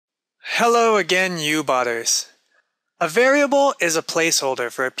Hello again, UBotters. A variable is a placeholder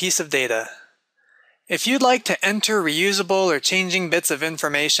for a piece of data. If you'd like to enter reusable or changing bits of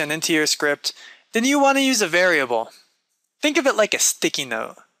information into your script, then you want to use a variable. Think of it like a sticky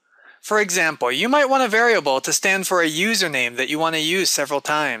note. For example, you might want a variable to stand for a username that you want to use several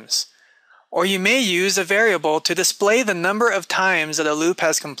times. Or you may use a variable to display the number of times that a loop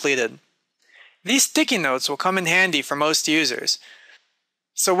has completed. These sticky notes will come in handy for most users.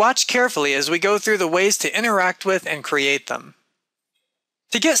 So watch carefully as we go through the ways to interact with and create them.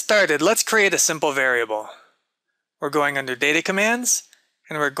 To get started, let's create a simple variable. We're going under Data Commands,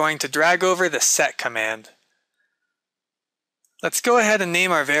 and we're going to drag over the Set command. Let's go ahead and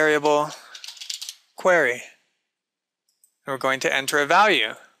name our variable Query. And we're going to enter a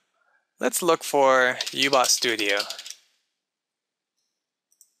value. Let's look for UBot Studio.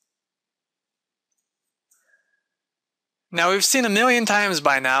 Now we've seen a million times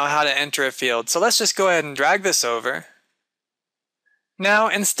by now how to enter a field, so let's just go ahead and drag this over. Now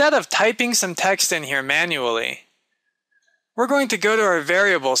instead of typing some text in here manually, we're going to go to our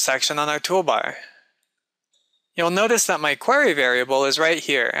variables section on our toolbar. You'll notice that my query variable is right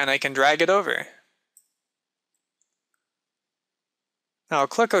here and I can drag it over. Now I'll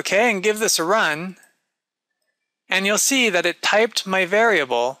click OK and give this a run, and you'll see that it typed my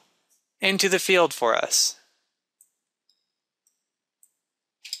variable into the field for us.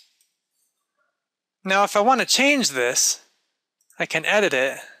 Now if I want to change this, I can edit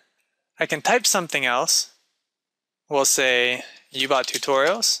it. I can type something else. We'll say UBot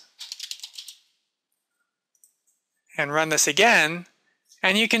tutorials. And run this again.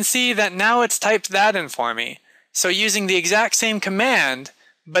 And you can see that now it's typed that in for me. So using the exact same command,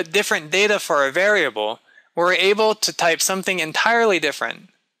 but different data for a variable, we're able to type something entirely different.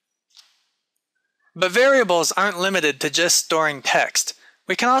 But variables aren't limited to just storing text.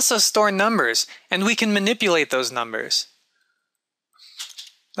 We can also store numbers, and we can manipulate those numbers.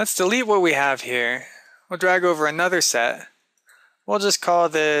 Let's delete what we have here. We'll drag over another set. We'll just call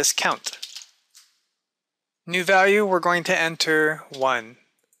this count. New value, we're going to enter 1.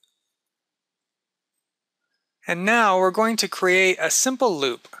 And now we're going to create a simple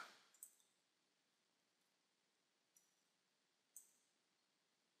loop.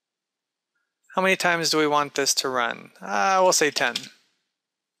 How many times do we want this to run? We'll say 10.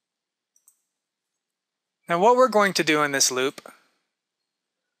 Now what we're going to do in this loop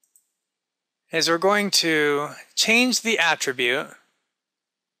is we're going to change the attribute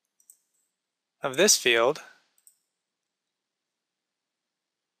of this field,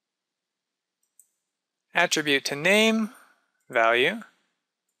 attribute to name, value,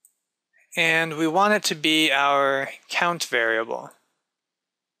 and we want it to be our count variable.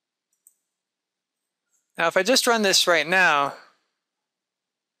 Now if I just run this right now,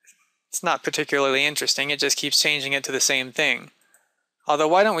 it's not particularly interesting, it just keeps changing it to the same thing. Although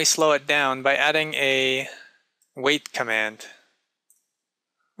why don't we slow it down by adding a wait command.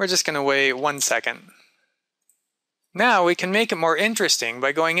 We're just going to wait 1 second. Now we can make it more interesting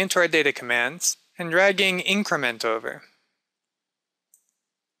by going into our data commands and dragging increment over.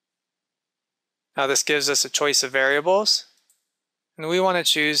 Now this gives us a choice of variables, and we want to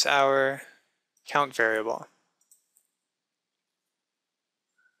choose our count variable.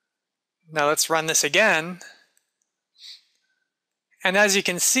 Now let's run this again. And as you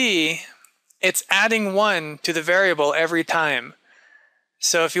can see, it's adding 1 to the variable every time.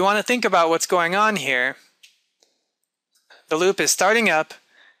 So if you want to think about what's going on here, the loop is starting up,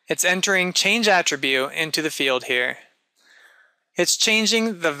 it's entering change attribute into the field here. It's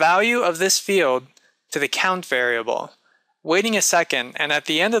changing the value of this field to the count variable, waiting a second, and at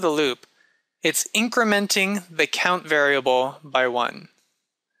the end of the loop, it's incrementing the count variable by 1.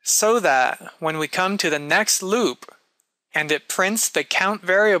 So that when we come to the next loop and it prints the count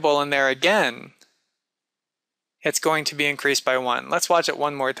variable in there again, it's going to be increased by 1. Let's watch it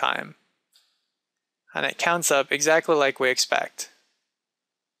one more time. And it counts up exactly like we expect.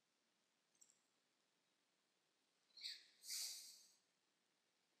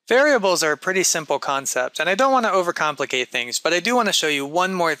 Variables are a pretty simple concept, and I don't want to overcomplicate things, but I do want to show you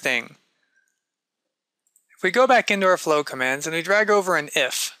one more thing. If we go back into our flow commands and we drag over an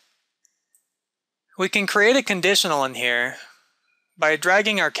if, we can create a conditional in here by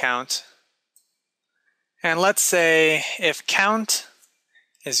dragging our count, and let's say if count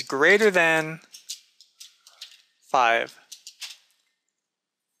is greater than 5.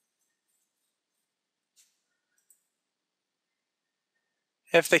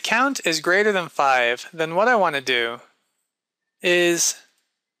 If the count is greater than 5, then what I want to do is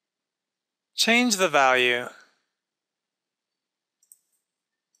change the value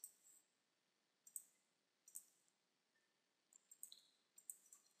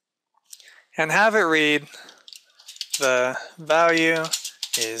and have it read the value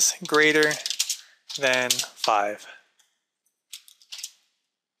is greater than 5.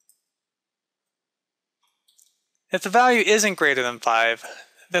 If the value isn't greater than 5,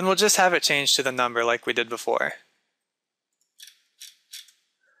 then we'll just have it changed to the number like we did before.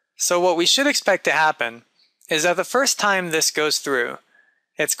 So what we should expect to happen is that the first time this goes through,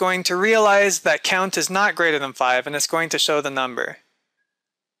 it's going to realize that count is not greater than 5 and it's going to show the number.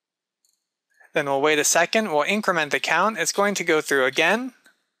 Then we'll wait a second, we'll increment the count, it's going to go through again,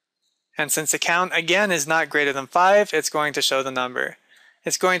 and since the count again is not greater than 5, it's going to show the number.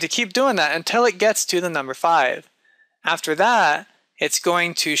 It's going to keep doing that until it gets to the number 5. After that, it's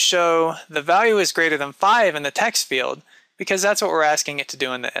going to show the value is greater than 5 in the text field, because that's what we're asking it to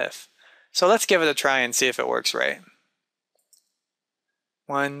do in the if. So let's give it a try and see if it works right.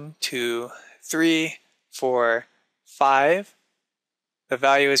 1, 2, 3, 4, 5. The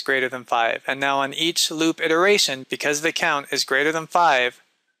value is greater than 5. And now on each loop iteration, because the count is greater than 5,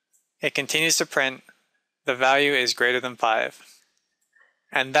 it continues to print the value is greater than 5.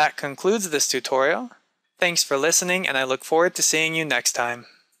 And that concludes this tutorial. Thanks for listening, and I look forward to seeing you next time.